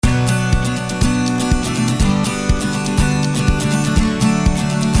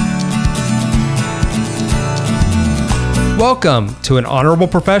Welcome to An Honorable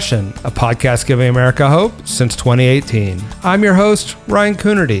Profession, a podcast giving America hope since 2018. I'm your host, Ryan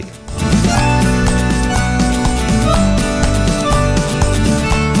Coonerty.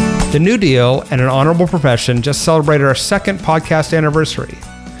 The New Deal and An Honorable Profession just celebrated our second podcast anniversary.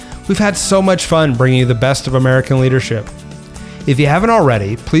 We've had so much fun bringing you the best of American leadership. If you haven't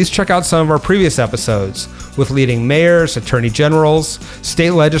already, please check out some of our previous episodes with leading mayors, attorney generals,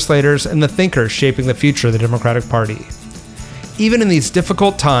 state legislators, and the thinkers shaping the future of the Democratic Party. Even in these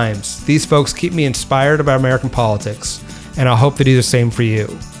difficult times, these folks keep me inspired about American politics, and I hope they do the same for you.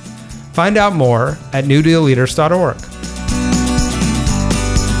 Find out more at newdealleaders.org.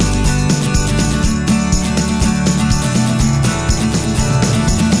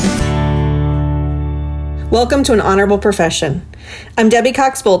 Welcome to An Honorable Profession. I'm Debbie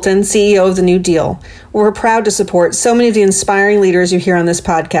Cox Bultan, CEO of the New Deal. We're proud to support so many of the inspiring leaders you hear on this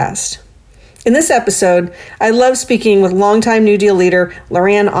podcast. In this episode, I love speaking with longtime New Deal leader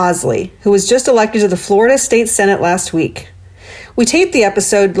Loranne Ausley, who was just elected to the Florida State Senate last week. We taped the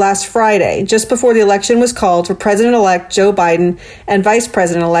episode last Friday, just before the election was called for President-elect Joe Biden and Vice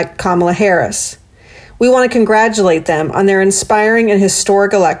President-elect Kamala Harris. We want to congratulate them on their inspiring and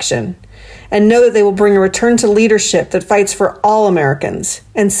historic election, and know that they will bring a return to leadership that fights for all Americans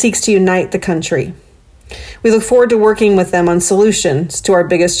and seeks to unite the country. We look forward to working with them on solutions to our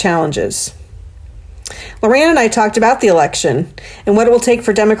biggest challenges. Loranne and I talked about the election and what it will take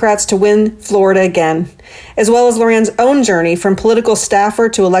for Democrats to win Florida again, as well as Loranne's own journey from political staffer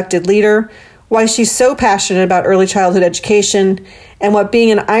to elected leader, why she's so passionate about early childhood education, and what being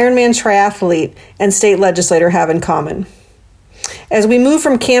an Ironman triathlete and state legislator have in common. As we move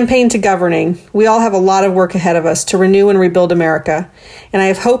from campaign to governing, we all have a lot of work ahead of us to renew and rebuild America, and I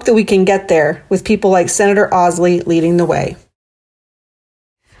have hope that we can get there with people like Senator Ausley leading the way.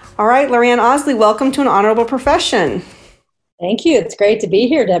 All right, Loranne Ausley, welcome to An Honorable Profession. Thank you. It's great to be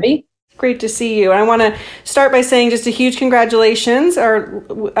here, Debbie. Great to see you. And I want to start by saying just a huge congratulations. Our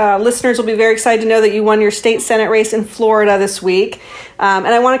listeners will be very excited to know that you won your state Senate race in Florida this week. And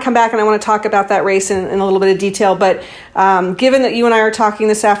I want to come back and I want to talk about that race in a little bit of detail. But given that you and I are talking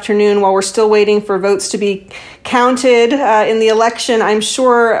this afternoon while we're still waiting for votes to be counted in the election, I'm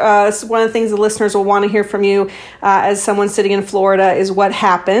sure one of the things the listeners will want to hear from you as someone sitting in Florida is what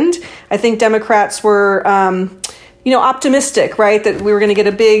happened. I think Democrats were optimistic, right, that we were going to get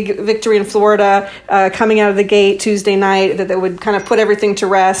a big victory in Florida coming out of the gate Tuesday night, that would kind of put everything to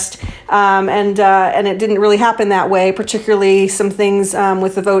rest. And it didn't really happen that way, particularly some things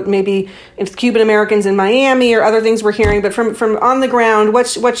with the vote, maybe it's Cuban Americans in Miami or other things we're hearing. But from on the ground,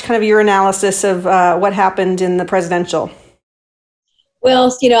 what's kind of your analysis of what happened in the presidential?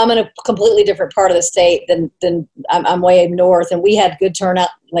 Well, I'm in a completely different part of the state than I'm way north, and we had good turnout,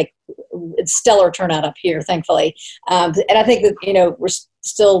 like stellar turnout up here, thankfully. And I think that, we're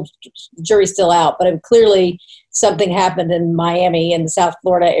still, the jury's still out, but clearly something happened in Miami in the South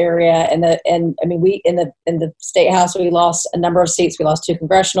Florida area. We in the state house, we lost a number of seats. We lost 2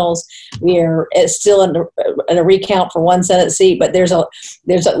 congressionals. We are still in a recount for 1 Senate seat, but there's a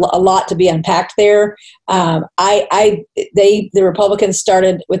lot to be unpacked there. The Republicans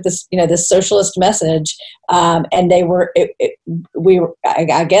started with this, this socialist message, and they were, we were,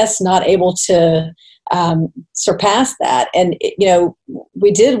 I guess, not able to surpass that. And,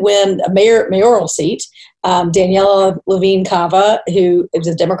 we did win a mayoral seat. Daniela Levine Cava, who is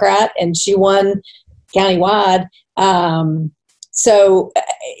a Democrat, and she won countywide.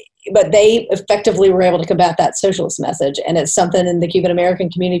 But they effectively were able to combat that socialist message. And it's something in the Cuban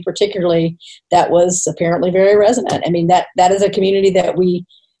American community particularly that was apparently very resonant. I mean, that is a community that we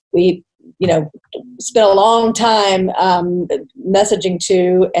spent a long time messaging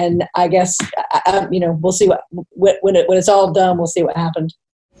to, and I guess, we'll see when it's all done, we'll see what happened.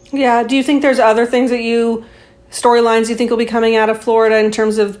 Yeah. Do you think there's other things storylines you think will be coming out of Florida in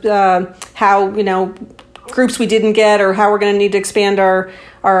terms of how, groups we didn't get, or how we're going to need to expand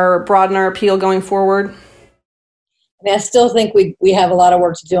broaden our appeal going forward? I still think we have a lot of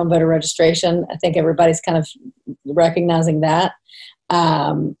work to do on voter registration. I think everybody's kind of recognizing that.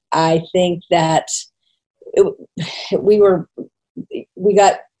 I think that we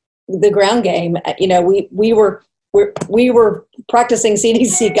got the ground game. We were practicing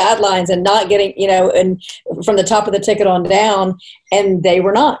CDC guidelines and not getting, and from the top of the ticket on down, and they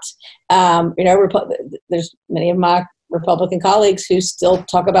were not. There's many of my Republican colleagues who still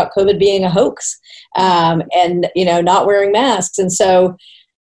talk about COVID being a hoax, and not wearing masks. And so,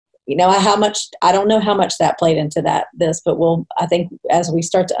 I don't know how much that played into this, but I think as we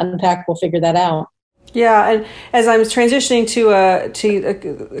start to unpack, we'll figure that out. Yeah, and as I'm transitioning to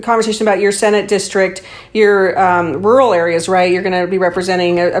a conversation about your Senate district, your rural areas, right? You're going to be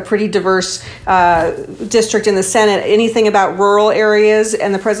representing a pretty diverse district in the Senate. Anything about rural areas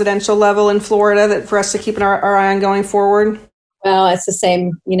and the presidential level in Florida that for us to keep our eye on going forward? Well, it's the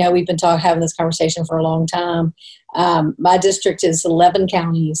same. We've been having this conversation for a long time. My district is 11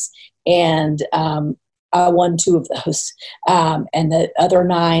 counties, and I won 2 of those, and the other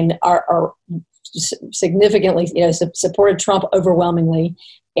 9 are significantly, supported Trump overwhelmingly.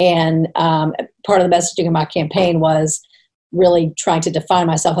 And part of the messaging of my campaign was really trying to define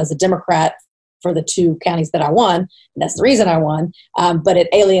myself as a Democrat for the 2 counties that I won. And that's the reason I won. But it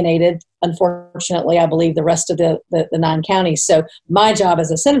alienated, unfortunately, I believe, the rest of the 9 counties. So my job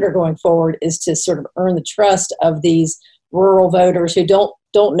as a senator going forward is to sort of earn the trust of these rural voters who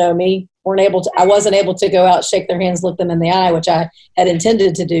don't know me, I wasn't able to go out, shake their hands, look them in the eye, which I had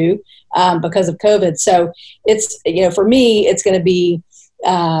intended to do because of COVID. So it's, for me, it's going to be,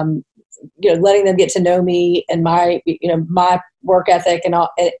 letting them get to know me and my work ethic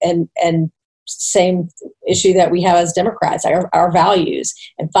and same issue that we have as Democrats, our values,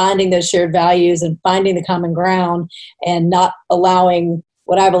 and finding those shared values and finding the common ground and not allowing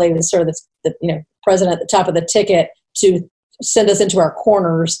what I believe is sort of the president at the top of the ticket to send us into our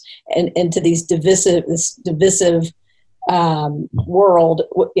corners and into this divisive world,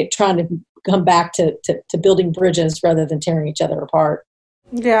 trying to come back to building bridges rather than tearing each other apart.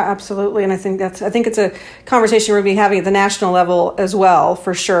 Yeah, absolutely. And I think it's a conversation we're going to be having at the national level as well,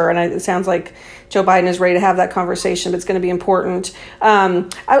 for sure. And it sounds like Joe Biden is ready to have that conversation, but it's going to be important. I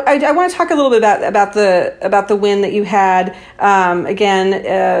want to talk a little bit about the win that you had.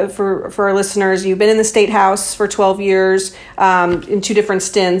 For our listeners, you've been in the state house for 12 years in 2 different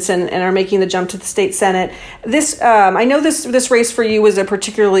stints and are making the jump to the state Senate. I know this race for you was a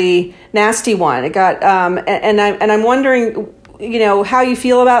particularly nasty one. It got and I'm wondering, how you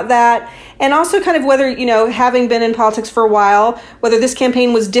feel about that, and also kind of whether, having been in politics for a while, whether this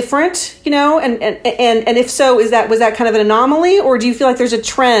campaign was different, and if so, was that kind of an anomaly, or do you feel like there's a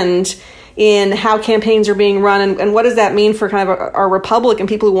trend in how campaigns are being run, and what does that mean for kind of our republic and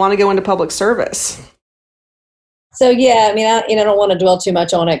people who want to go into public service? So, yeah, I don't want to dwell too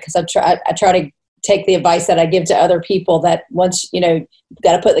much on it because I try to take the advice that I give to other people that once, you've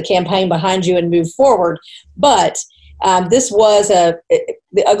got to put the campaign behind you and move forward. But this was the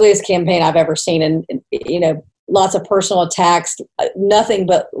ugliest campaign I've ever seen, and lots of personal attacks, nothing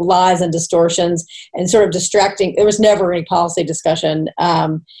but lies and distortions, and sort of distracting. There was never any policy discussion,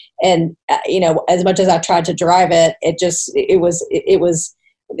 and as much as I tried to drive it, it was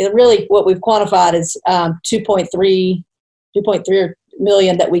really what we've quantified is 2.3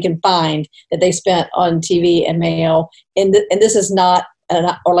 million that we can find that they spent on TV and mail, and this is not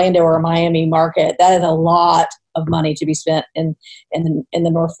an Orlando or a Miami market. That is a lot of money to be spent in the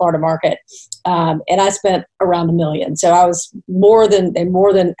North Florida market. And I spent around $1 million. So I was more than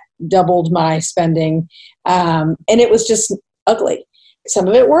doubled my spending. And it was just ugly. Some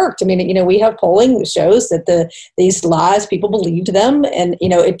of it worked. We have polling that shows that these lies, people believed them. And,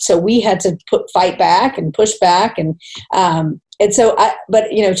 so we had to fight back and push back. And so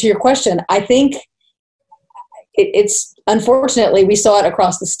to your question, I think it's unfortunately, we saw it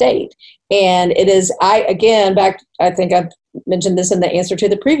across the state. And it is, I think I've mentioned this in the answer to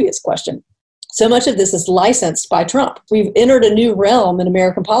the previous question. So much of this is licensed by Trump. We've entered a new realm in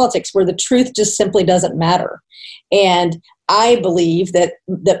American politics where the truth just simply doesn't matter. And I believe that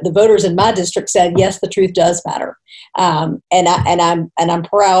the voters in my district said, yes, the truth does matter. And I'm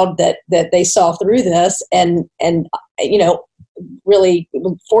proud that they saw through this and really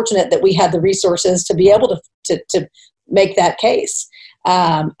fortunate that we had the resources to be able to make that case.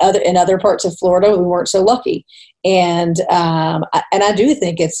 In other parts of Florida, we weren't so lucky, and I do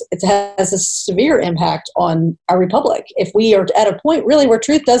think it has a severe impact on our republic. If we are at a point really where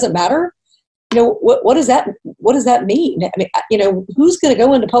truth doesn't matter, what does that mean? Who's going to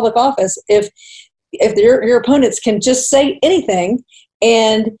go into public office if your opponents can just say anything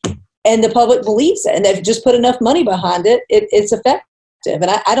and the public believes it, and they've just put enough money behind it, it's effective.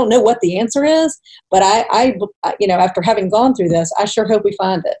 And I don't know what the answer is, but I after having gone through this, I sure hope we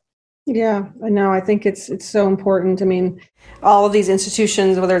find it. Yeah, I know. I think it's so important. All of these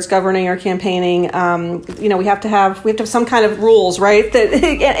institutions, whether it's governing or campaigning, we have to have some kind of rules, right? That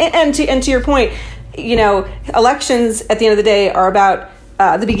and to your point, elections at the end of the day are about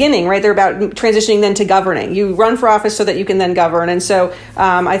the beginning, right? They're about transitioning then to governing. You run for office so that you can then govern. And so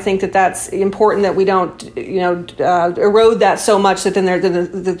I think that that's important that we don't, erode that so much that then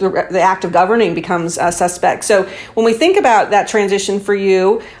the act of governing becomes suspect. So when we think about that transition for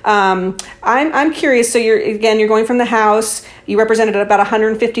you, I'm curious. So you're going from the House. You represented about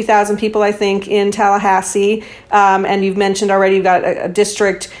 150,000 people, I think, in Tallahassee. And you've mentioned already you've got a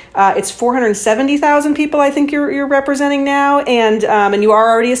district. It's 470,000 people, I think you're representing now. And you are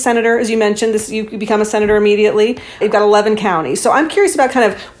already a senator, as you mentioned. You become a senator immediately. You've got 11 counties. So I'm curious about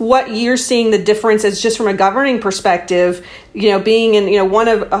kind of what you're seeing the difference is just from a governing perspective, being in, one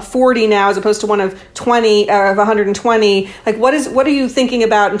of 40 now as opposed to one of 20, of 120. Like, what are you thinking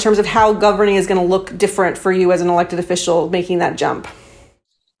about in terms of how governing is going to look different for you as an elected official making that jump?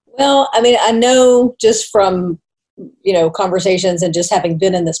 Well, I mean, I know just from, conversations and just having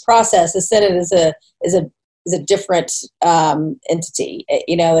been in this process, the Senate is a different entity.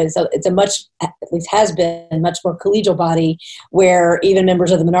 It's a much, at least has been, much more collegial body where even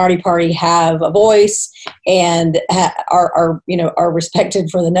members of the minority party have a voice and are respected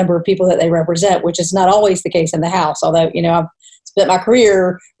for the number of people that they represent, which is not always the case in the House. Although, I've spent my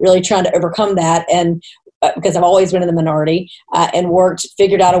career really trying to overcome that, and because I've always been in the minority and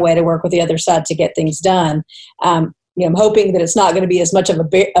figured out a way to work with the other side to get things done. I'm hoping that it's not going to be as much of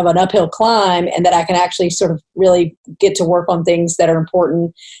an uphill climb, and that I can actually sort of really get to work on things that are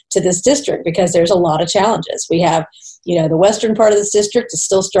important to this district, because there's a lot of challenges. We have, the western part of this district is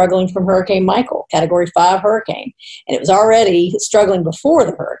still struggling from Hurricane Michael, Category 5 hurricane, and it was already struggling before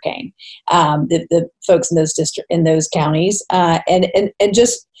the hurricane. The folks in those counties, and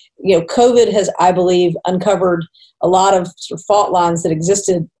just COVID has, I believe, uncovered a lot of sort of fault lines that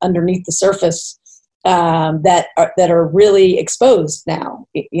existed underneath the surface that are really exposed now.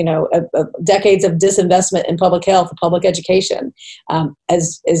 Decades of disinvestment in public health and public education,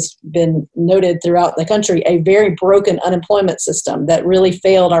 as been noted throughout the country, a very broken unemployment system that really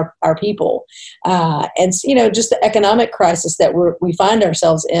failed our people, and just the economic crisis that we find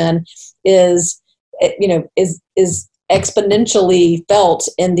ourselves in is exponentially felt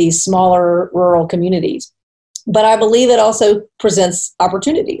in these smaller rural communities. But I believe it also presents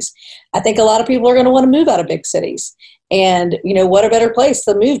opportunities. I think a lot of people are going to want to move out of big cities. And, what a better place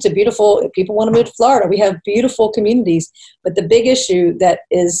to move to people want to move to Florida. We have beautiful communities. But the big issue that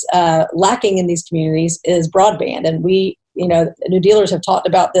is lacking in these communities is broadband. And we, New Dealers have talked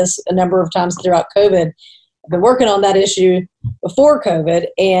about this a number of times throughout COVID. I've been working on that issue before COVID,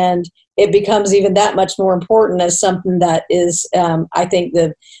 and it becomes even that much more important as something that is, I think,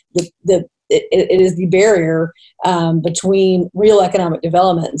 it is the barrier between real economic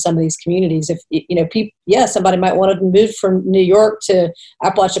development in some of these communities. If somebody might want to move from New York to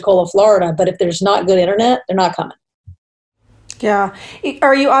Apalachicola, Florida, but if there's not good internet, they're not coming. Yeah.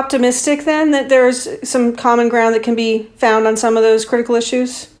 Are you optimistic then that there's some common ground that can be found on some of those critical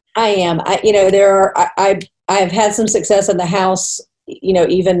issues? I am. I've had some success in the House,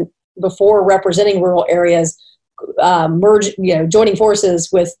 even before representing rural areas, joining forces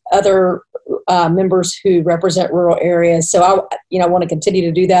with other members who represent rural areas. So I want to continue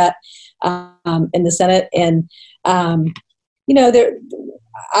to do that in the Senate. And I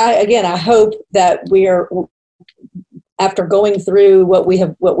hope that we are, after going through what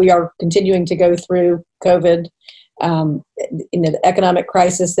we are continuing to go through, COVID, in the economic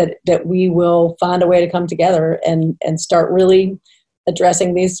crisis, that we will find a way to come together and start really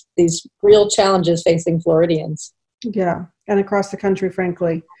addressing these real challenges facing Floridians. Yeah, and across the country,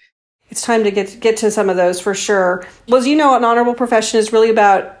 frankly. It's time to get to some of those for sure. Well, as you know, An Honorable Profession is really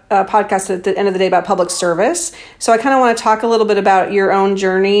about a podcast at the end of the day about public service. So I kind of want to talk a little bit about your own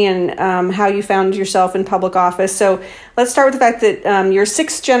journey and how you found yourself in public office. So let's start with the fact that you're a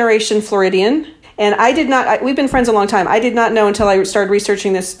sixth generation Floridian. And we've been friends a long time. I did not know until I started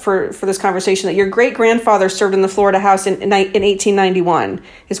researching this for this conversation that your great-grandfather served in the Florida House in 1891,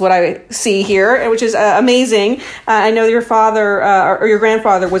 is what I see here, which is amazing. I know your father or your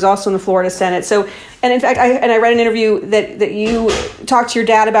grandfather was also in the Florida Senate. So, and in fact, I read an interview that you talked to your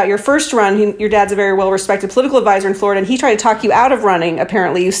dad about your first run. Your dad's a very well-respected political advisor in Florida, and he tried to talk you out of running,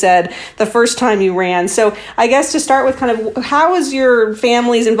 apparently, you said, the first time you ran. So I guess to start with, kind of, how was your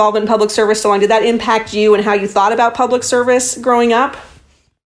family's involvement in public service so long? Did that impact you and how you thought about public service growing up?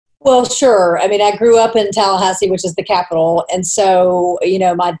 Well, sure. I mean, I grew up in Tallahassee, which is the capital. And so,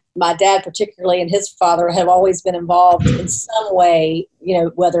 my dad particularly and his father have always been involved in some way,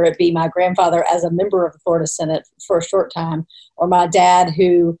 whether it be my grandfather as a member of the Florida Senate for a short time, or my dad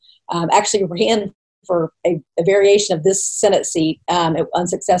who actually ran for a variation of this Senate seat. It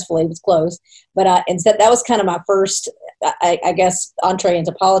unsuccessfully, it was close. But instead, that was kind of my first I guess, entree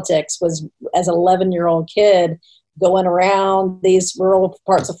into politics was as an 11-year-old kid going around these rural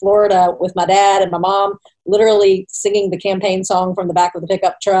parts of Florida with my dad and my mom, literally singing the campaign song from the back of the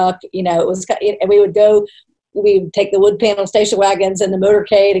pickup truck. It was, and we would take the wood panel station wagons and the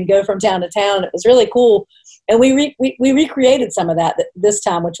motorcade and go from town to town. It was really cool. And we recreated some of that this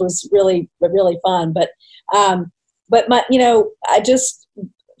time, which was really, really fun. But my,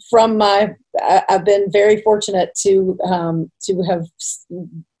 I've been very fortunate to have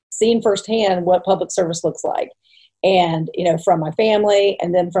seen firsthand what public service looks like. And, from my family,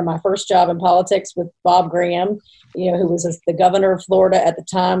 and then from my first job in politics with Bob Graham, who was the governor of Florida at the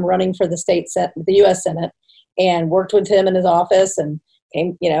time, running for the U.S. Senate, and worked with him in his office, and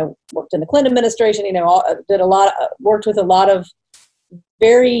worked in the Clinton administration, worked with a lot of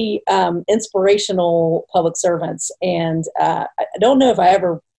very inspirational public servants. And I don't know if I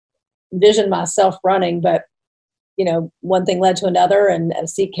ever envisioned myself running, but, one thing led to another, and a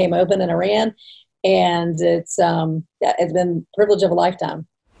seat came open and I ran. And it's been a privilege of a lifetime.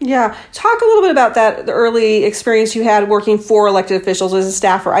 Yeah. Talk a little bit about that, the early experience you had working for elected officials as a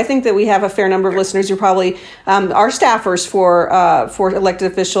staffer. I think that we have a fair number of listeners who probably are staffers for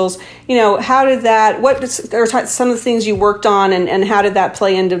elected officials. How did that, what are some of the things you worked on, and how did that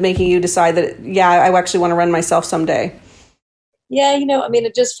play into making you decide that, I actually want to run myself someday? Yeah,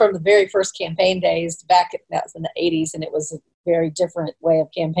 just from the very first campaign days back, that was in the 80s, and it was a very different way of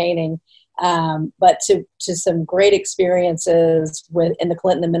campaigning. But to some great experiences in the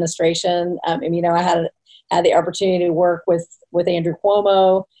Clinton administration. I had the opportunity to work with Andrew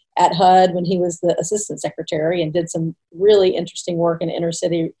Cuomo at HUD when he was the assistant secretary, and did some really interesting work in inner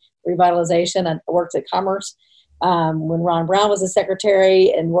city revitalization. I worked at Commerce when Ron Brown was the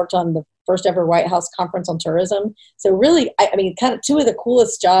secretary, and worked on the first ever White House conference on tourism. So really, kind of two of the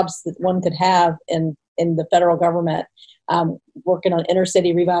coolest jobs that one could have in the federal government. Working on inner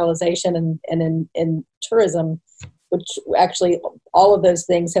city revitalization and in tourism, which actually all of those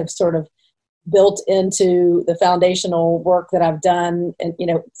things have sort of built into the foundational work that I've done. And,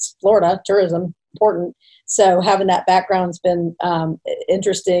 it's Florida, tourism, important. So having that background's been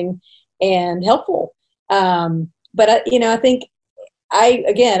interesting and helpful. But I think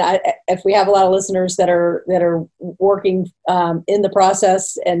if we have a lot of listeners that are working in the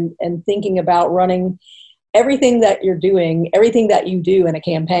process and thinking about running, everything that you're doing, everything that you do in a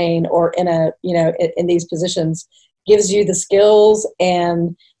campaign or in these positions gives you the skills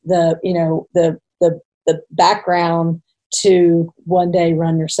and the background to one day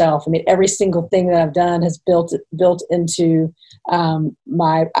run yourself. Every single thing that I've done has built into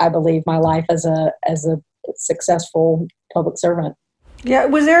I believe my life as a successful public servant. Yeah.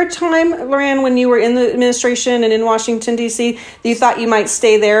 Was there a time, Loranne, when you were in the administration and in Washington, D.C., that you thought you might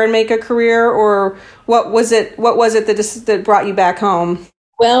stay there and make a career, or what was it that brought you back home?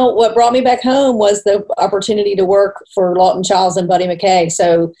 Well, what brought me back home was the opportunity to work for Lawton Chiles and Buddy MacKay.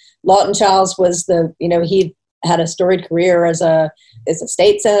 So Lawton Chiles was he had a storied career as a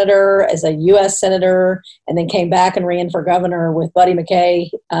state senator, as a U.S. senator, and then came back and ran for governor with Buddy MacKay,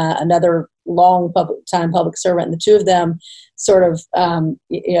 another long time public servant. And the two of them sort of,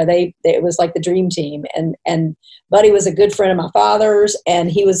 it was like the dream team. And Buddy was a good friend of my father's, and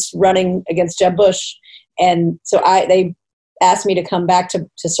he was running against Jeb Bush. And so they asked me to come back to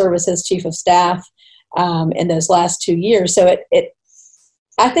serve as his chief of staff in those last 2 years. So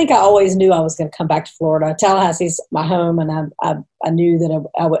I think I always knew I was going to come back to Florida. Tallahassee's my home, and I knew that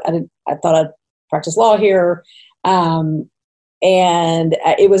I thought I'd practice law here. And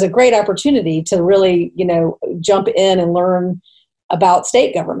it was a great opportunity to really, jump in and learn about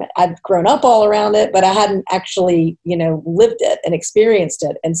state government. I'd grown up all around it, but I hadn't actually, lived it and experienced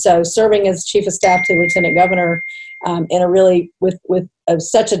it. And so serving as chief of staff to lieutenant governor in a really with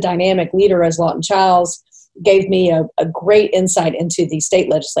such a dynamic leader as Lawton Chiles gave me a great insight into the state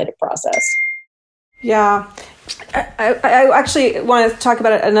legislative process. Yeah. I actually want to talk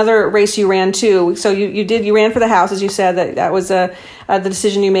about another race you ran too. So you ran for the House, as you said, that was the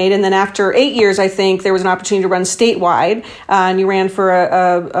decision you made. And then after 8 years, I think there was an opportunity to run statewide, and you ran for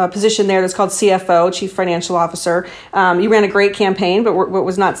a position there that's called CFO, Chief Financial Officer. You ran a great campaign, but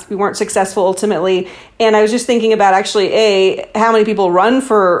we weren't successful ultimately. And I was just thinking about actually, how many people run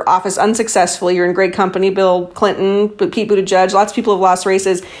for office unsuccessfully? You're in great company, Bill Clinton, Pete Buttigieg, lots of people have lost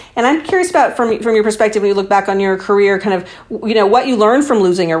races. And I'm curious about, from your perspective, when you look back on your career, kind of, what you learned from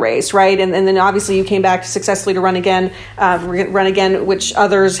losing a race, right? And then obviously you came back successfully to run again, which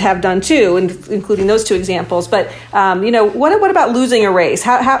others have done too, including those two examples. But, what about losing a race?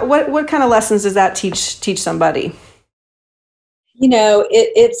 What kind of lessons does that teach somebody?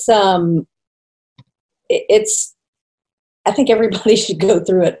 It's I think everybody should go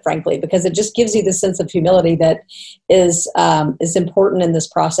through it, frankly, because it just gives you the sense of humility that is important in this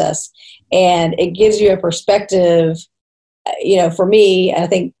process. And it gives you a perspective, for me, I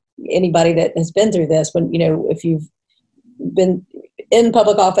think anybody that has been through this, when, if you've been in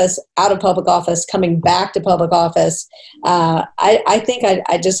public office, out of public office, coming back to public office, I think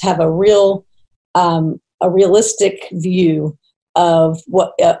I just have a realistic view of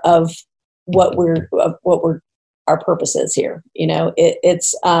what our purpose is here.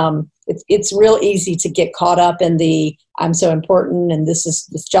 It's real easy to get caught up in the I'm so important and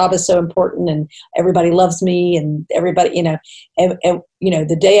this job is so important and everybody loves me and everybody, and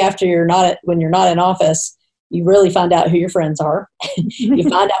the day after when you're not in office, you really find out who your friends are. You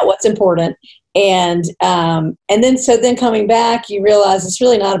find out what's important. And then coming back, you realize it's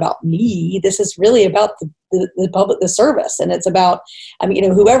really not about me. This is really about the public, the service. And it's about,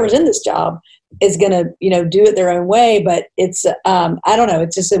 whoever's in this job is going to, do it their own way. But it's, I don't know.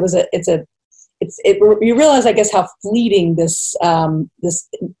 It's just, you realize, I guess, how fleeting this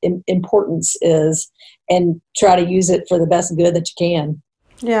importance is, and try to use it for the best good that you can.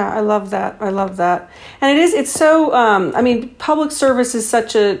 Yeah, I love that. And it's so, public service is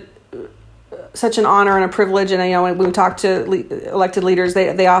such an honor and a privilege. And, when we talk to elected leaders,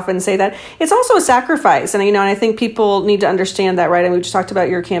 they often say that it's also a sacrifice. And, and I think people need to understand that, right? And we just talked about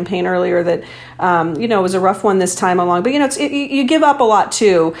your campaign earlier that, it was a rough one this time along, but, you give up a lot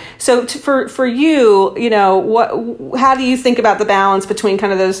too. So for you, how do you think about the balance between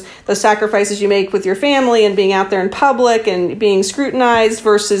kind of those sacrifices you make with your family and being out there in public and being scrutinized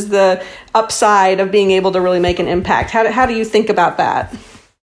versus the upside of being able to really make an impact? How do you think about that?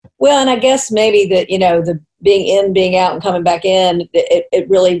 Well, and I guess maybe that, the being in, being out, and coming back in, it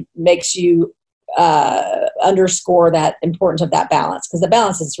really makes you underscore that importance of that balance, because the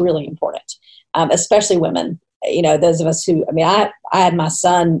balance is really important, especially women. Those of us who, I had my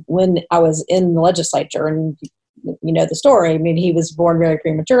son when I was in the legislature, and the story. He was born very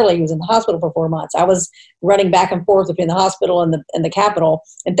prematurely. He was in the hospital for 4 months. I was running back and forth between the hospital and the Capitol,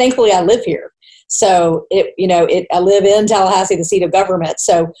 and thankfully I live here. So I live in Tallahassee, the seat of government.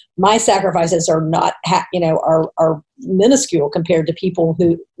 So my sacrifices are not, are minuscule compared to people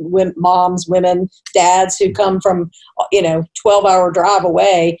moms, women, dads who come from, 12-hour drive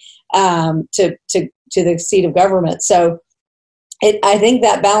away to the seat of government. So I think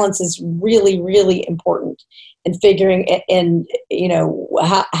that balance is really, really important in figuring in,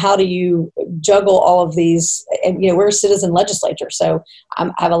 how do you juggle all of these? And, we're a citizen legislature, so I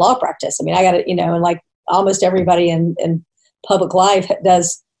have a law practice. I got to, and like almost everybody in public life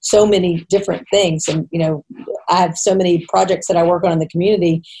does so many different things. And, I have so many projects that I work on in the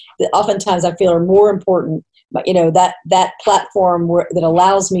community that oftentimes I feel are more important. But, that platform that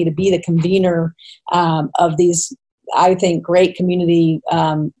allows me to be the convener of these, I think, great community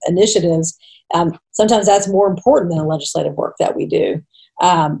initiatives. Sometimes that's more important than the legislative work that we do.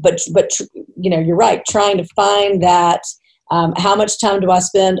 But you're right. Trying to find that, how much time do I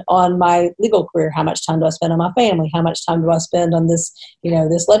spend on my legal career? How much time do I spend on my family? How much time do I spend on this,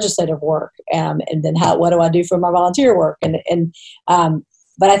 this legislative work? And then what do I do for my volunteer work?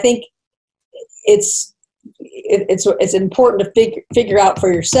 But I think it's important to figure out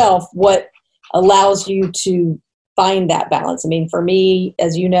for yourself what allows you to find that balance. For me,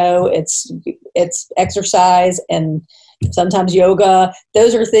 as you know, it's exercise and sometimes yoga.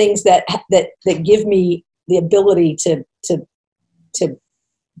 Those are things that give me the ability to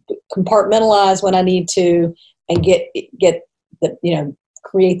compartmentalize when I need to, and get the,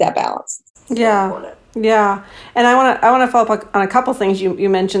 create that balance. Yeah. Yeah. And I want to follow up on a couple things you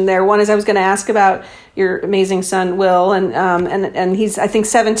mentioned there. One is I was going to ask about your amazing son, Will, and he's, I think,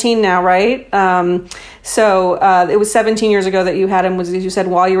 17 now, right? So it was 17 years ago that you had him, as you said,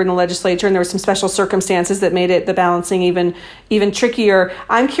 while you were in the legislature, and there were some special circumstances that made the balancing even trickier.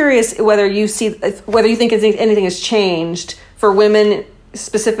 I'm curious whether you think anything has changed for women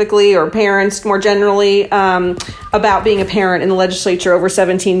specifically, or parents more generally, about being a parent in the legislature over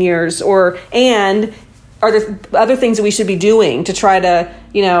 17 years, and are there other things that we should be doing to try to,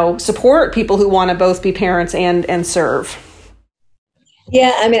 support people who want to both be parents and serve?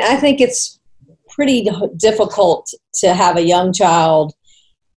 Yeah, I think it's pretty difficult to have a young child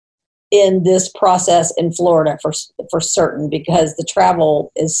in this process in Florida for certain, because the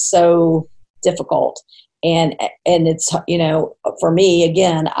travel is so difficult. And it's, for me,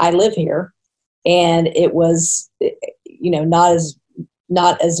 again, I live here, and it was,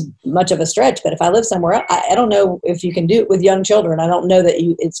 not as much of a stretch, but if I live somewhere, I don't know if you can do it with young children. I don't know that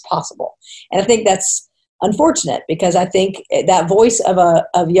it's possible. And I think that's unfortunate, because I think that voice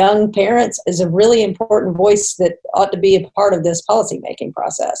of young parents is a really important voice that ought to be a part of this policymaking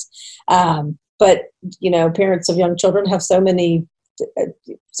process. But parents of young children have so many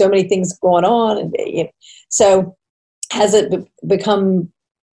things going on, and so has it become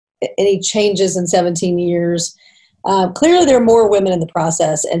any changes in 17 years? Clearly, there are more women in the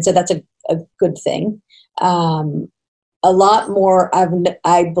process, and so that's a good thing. A lot more,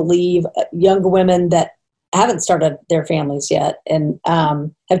 I believe, younger women that haven't started their families yet and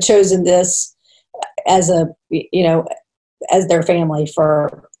have chosen this as as their family,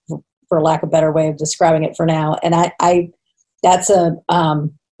 for lack of a better way of describing it for now. And that's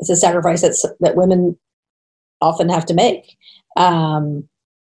it's a sacrifice that women often have to make.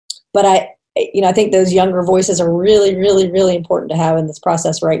 But I think those younger voices are really, really, really important to have in this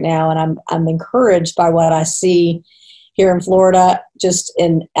process right now. And I'm encouraged by what I see here in Florida, just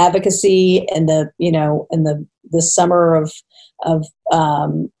in advocacy and this summer of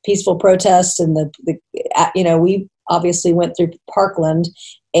peaceful protests, and we obviously went through Parkland,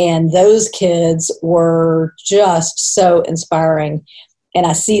 and those kids were just so inspiring. And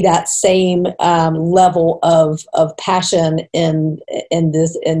I see that same level of passion in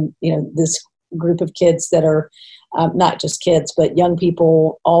this group of kids that are not just kids, but young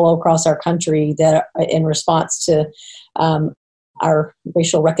people all across our country that are in response to our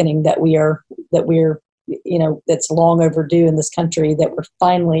racial reckoning that we're that's long overdue in this country, that we're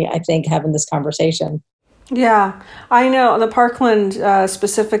finally, I think, having this conversation. Yeah, I know. The Parkland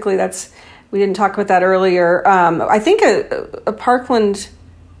specifically, we didn't talk about that earlier. I think a Parkland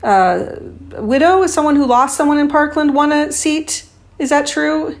widow is someone who lost someone in Parkland, won a seat. Is that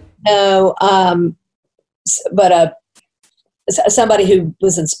true? No, but somebody who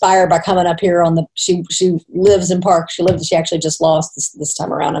was inspired by coming up here she lives in Park. She actually just lost this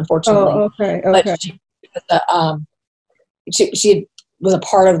time around, unfortunately. Oh, okay. But she was a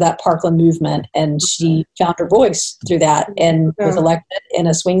part of that Parkland movement, and she found her voice through that and was elected in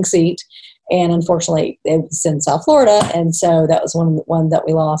a swing seat. And unfortunately, it was in South Florida, and so that was one that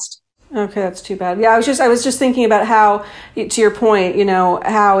we lost. Okay, that's too bad. Yeah, I was just thinking about how, to your point,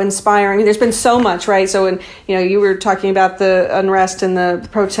 how inspiring. I mean, there's been so much, right? So, and you were talking about the unrest and the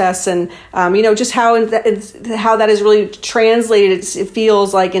protests, and just how that is really translated. It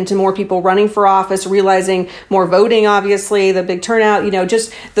feels like into more people running for office, realizing more voting. Obviously, the big turnout.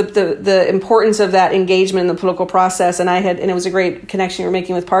 Just the importance of that engagement in the political process. And it was a great connection you were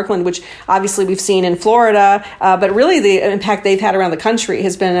making with Parkland, which obviously we've seen in Florida, but really the impact they've had around the country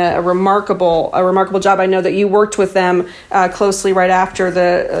has been a remarkable job. I know that you worked with them closely right after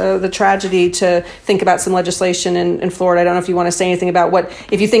the tragedy to think about some legislation in Florida. I don't know if you want to say anything about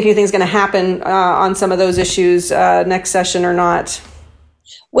if you think anything's going to happen on some of those issues next session or not.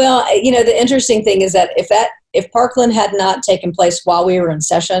 Well, the interesting thing is that if Parkland had not taken place while we were in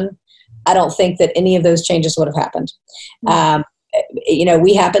session, I don't think that any of those changes would have happened.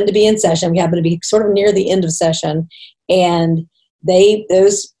 We happened to be in session. We happened to be sort of near the end of session, and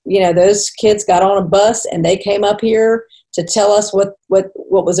those kids got on a bus and they came up here to tell us what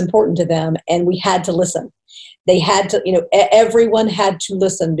was important to them, and we had to listen. They had to, everyone had to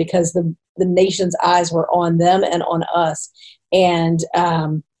listen, because the nation's eyes were on them and on us. And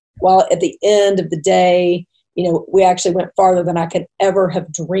while at the end of the day, we actually went farther than I could ever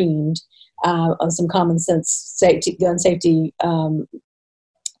have dreamed on some common sense gun safety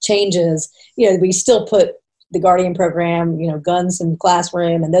changes. We still put the Guardian program, guns in the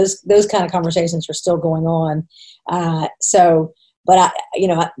classroom, and those kind of conversations are still going on. But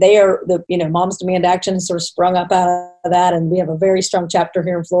they are Moms Demand Action has sort of sprung up out of that, and we have a very strong chapter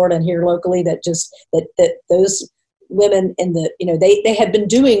here in Florida and here locally that those women they had been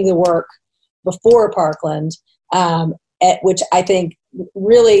doing the work before Parkland, which I think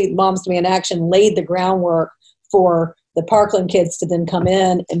really Moms Demand Action laid the groundwork for the Parkland kids to then come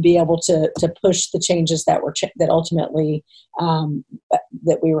in and be able to push the changes that ultimately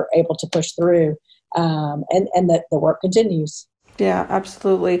that we were able to push through, and that the work continues. Yeah,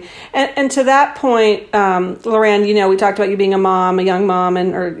 absolutely. And to that point, Loranne, we talked about you being a young mom,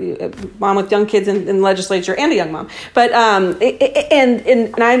 or a mom with young kids in legislature, and a young mom. But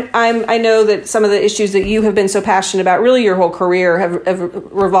and I know that some of the issues that you have been so passionate about, really your whole career, have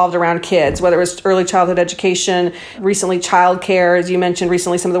revolved around kids, whether it was early childhood education, recently childcare, as you mentioned,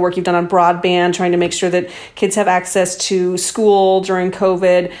 recently some of the work you've done on broadband, trying to make sure that kids have access to school during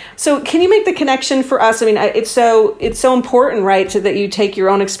COVID. So can you make the connection for us? I mean, it's so important, right? That you take your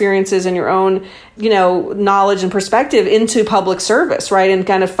own experiences and your own, knowledge and perspective into public service, right? And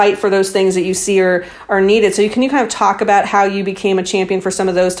kind of fight for those things that you see are needed. So can you kind of talk about how you became a champion for some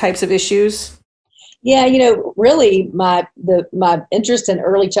of those types of issues? Yeah, really my interest in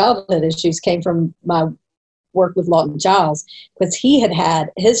early childhood issues came from my work with Lawton Giles, because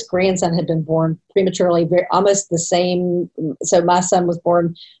his grandson had been born prematurely, almost the same. So my son was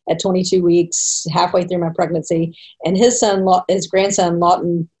born at 22 weeks, halfway through my pregnancy, and his grandson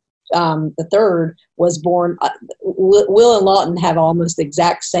Lawton the third was born. Will and Lawton have almost the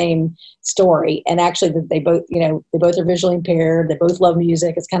exact same story, and actually that they both are visually impaired. They both love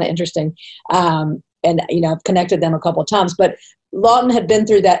music. It's kind of interesting, and I've connected them a couple of times, but Lawton had been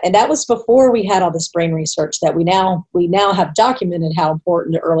through that, and that was before we had all this brain research that we now have documented how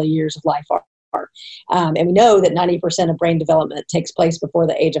important the early years of life are. And we know that 90% of brain development takes place before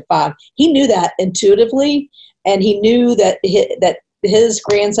the age of 5. He knew that intuitively, and he knew that his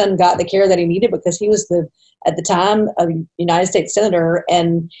grandson got the care that he needed because he was at the time a United States Senator,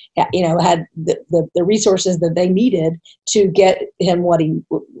 and had the resources that they needed to get him what he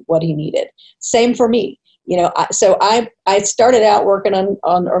needed. Same for me. So I started out working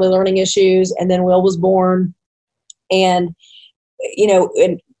on early learning issues, and then Will was born, and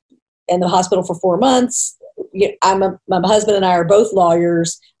in the hospital for 4 months. My husband and I are both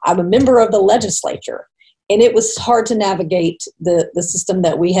lawyers. I'm a member of the legislature, and it was hard to navigate the system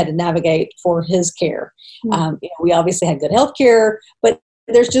that we had to navigate for his care. Mm-hmm. We obviously had good health care, but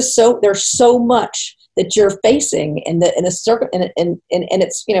there's so much that you're facing in a circle, and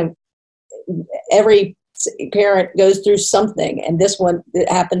it's every parent goes through something, and this one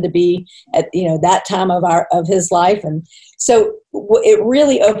happened to be at that time of his life, and so it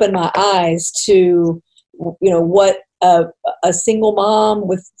really opened my eyes to what a single mom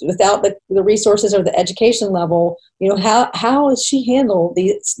without the resources or the education level, how does she handle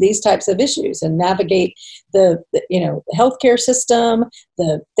these types of issues and navigate the healthcare system,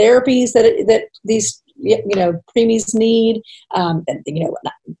 the therapies that these preemies need.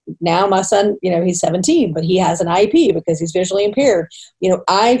 Now my son, he's 17, but he has an IEP because he's visually impaired.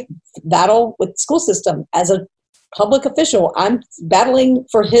 I battle with the school system as a public official. I'm battling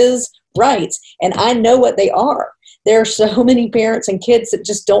for his rights, and I know what they are. There are so many parents and kids that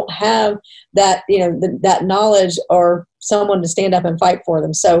just don't have that, that knowledge or someone to stand up and fight for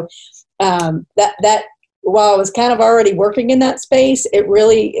them. So that while I was kind of already working in that space, it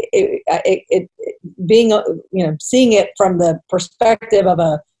really, being, seeing it from the perspective of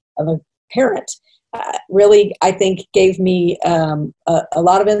a parent, really, I think gave me a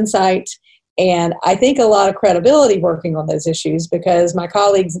lot of insight, and I think a lot of credibility working on those issues, because my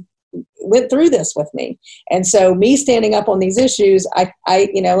colleagues went through this with me. And so me standing up on these issues, I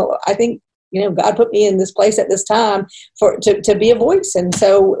think, God put me in this place at this time to be a voice. And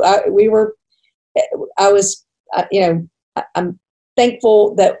so I'm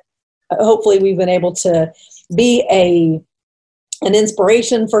thankful that hopefully we've been able to be an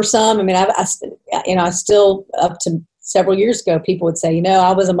inspiration for some. I mean, I still, up to several years ago, people would say,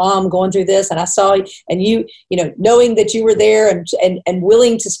 I was a mom going through this, and I saw, and knowing that you were there and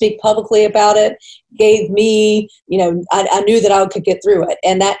willing to speak publicly about it gave me, I knew that I could get through it.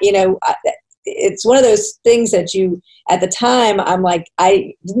 And that, it's one of those things that at the time, I'm like,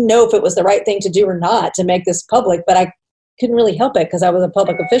 I didn't know if it was the right thing to do or not to make this public, but I couldn't really help it because I was a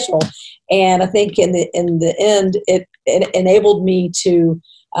public official. And I think in the end, it enabled me to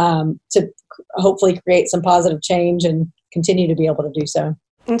hopefully create some positive change and continue to be able to do so.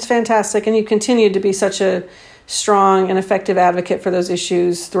 It's fantastic. And you continue to be such a strong and effective advocate for those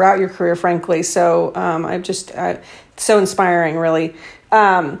issues throughout your career, frankly. So so inspiring, really.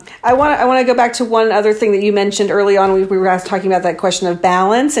 I want to go back to one other thing that you mentioned early on. We were talking about that question of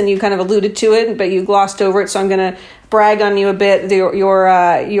balance, and you kind of alluded to it, but you glossed over it. So I'm going to brag on you a bit.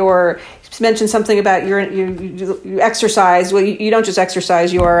 Your mentioned something about you exercise. Well, you don't just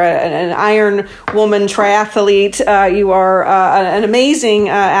exercise. You are an Iron Woman triathlete. You are an amazing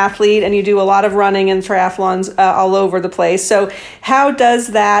athlete, and you do a lot of running and triathlons all over the place. So how does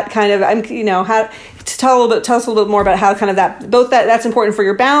that kind of, tell us a little bit more about how kind of that's important for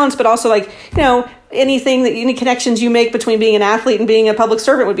your balance, but also any connections you make between being an athlete and being a public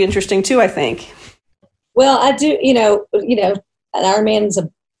servant would be interesting too, I think. Well, I do, an Ironman is a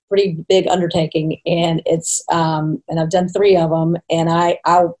pretty big undertaking, and it's and I've done 3 of them, and I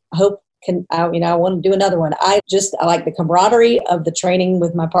want to do another one. I like the camaraderie of the training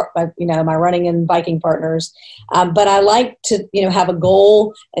with my running and biking partners, but I like to have a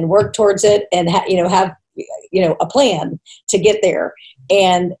goal and work towards it, and have a plan to get there.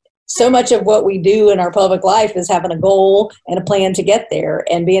 And so much of what we do in our public life is having a goal and a plan to get there,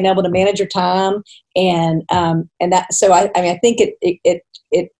 and being able to manage your time, and that. So I think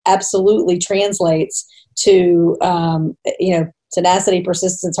it absolutely translates to tenacity,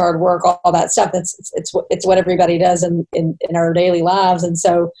 persistence, hard work, all that stuff. It's what everybody does in our daily lives. And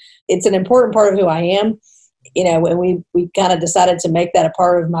so it's an important part of who I am. And we kind of decided to make that a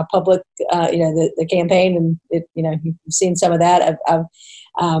part of my public, the campaign, and you've seen some of that.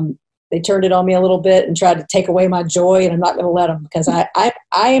 They turned it on me a little bit and tried to take away my joy, and I'm not going to let them, because I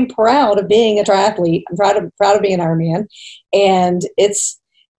am proud of being a triathlete. I'm proud of being an Ironman, and it's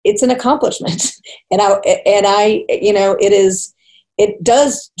an accomplishment. It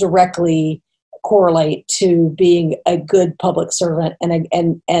does directly correlate to being a good public servant,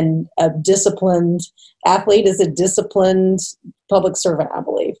 and a disciplined athlete is a disciplined public servant, I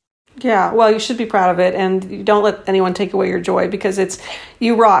believe. Yeah, well, you should be proud of it, and you don't let anyone take away your joy, because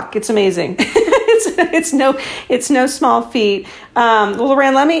you rock. It's amazing. It's no small feat. Well,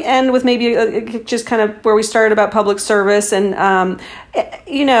 Loranne, let me end with maybe just kind of where we started about public service, and I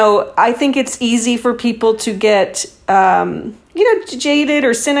think it's easy for people to get jaded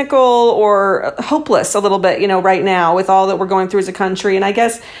or cynical or hopeless a little bit, right now with all that we're going through as a country. And I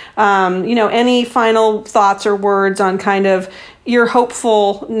guess, any final thoughts or words on kind of your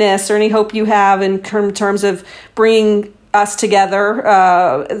hopefulness, or any hope you have in terms of bringing us together,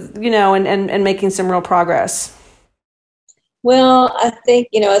 and making some real progress? Well, I think,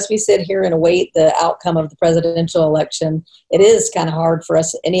 as we sit here and await the outcome of the presidential election, it is kind of hard for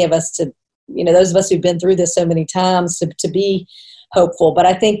us, any of us, to, those of us who've been through this so many times, to be hopeful. But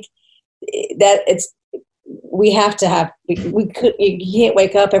I think that we have to have, you can't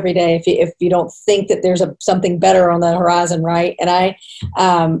wake up every day if you don't think that there's something better on the horizon, right? And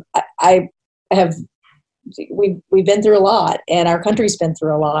we've been through a lot, and our country's been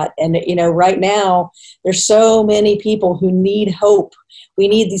through a lot. And, right now there's so many people who need hope. We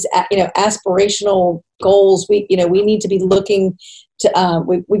need these, aspirational goals. We need to be looking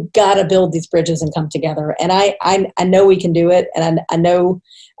to, we've got to build these bridges and come together. And I know we can do it. And I know,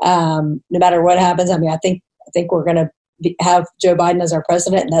 no matter what happens, I think we're going to have Joe Biden as our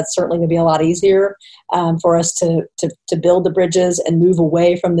president, and that's certainly going to be a lot easier for us to build the bridges and move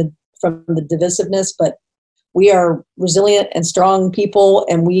away from the divisiveness. But we are resilient and strong people,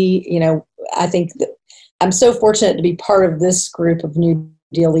 and I think that I'm so fortunate to be part of this group of New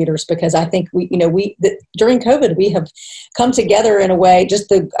Deal leaders, because I think during COVID, we have come together in a way,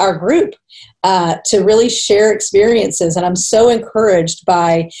 just our group, to really share experiences. And I'm so encouraged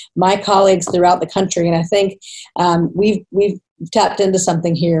by my colleagues throughout the country. And I think we've tapped into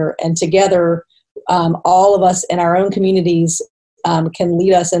something here, and together, all of us in our own communities can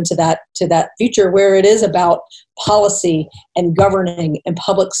lead us into that future where it is about policy and governing and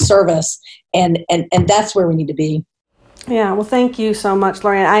public service, and that's where we need to be. Yeah, well, thank you so much,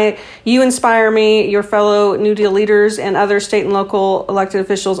 Loranne. You inspire me. Your fellow New Deal leaders and other state and local elected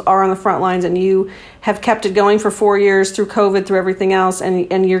officials are on the front lines, and you have kept it going for 4 years through COVID, through everything else,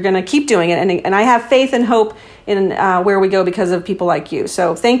 and you're going to keep doing it. And I have faith and hope in where we go because of people like you.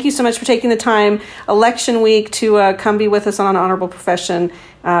 So thank you so much for taking the time, election week, to come be with us on An Honorable Profession.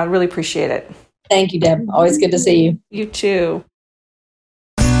 Really appreciate it. Thank you, Deb. Always good to see you. You too.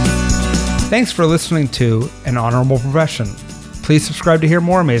 Thanks for listening to An Honorable Profession. Please subscribe to hear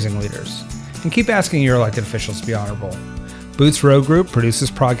more amazing leaders, and keep asking your elected officials to be honorable. Boots Road Group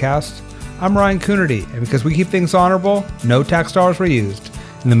produces podcast. I'm Ryan Coonerty, and because we keep things honorable, no tax dollars were used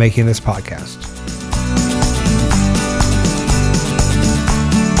in the making of this podcast.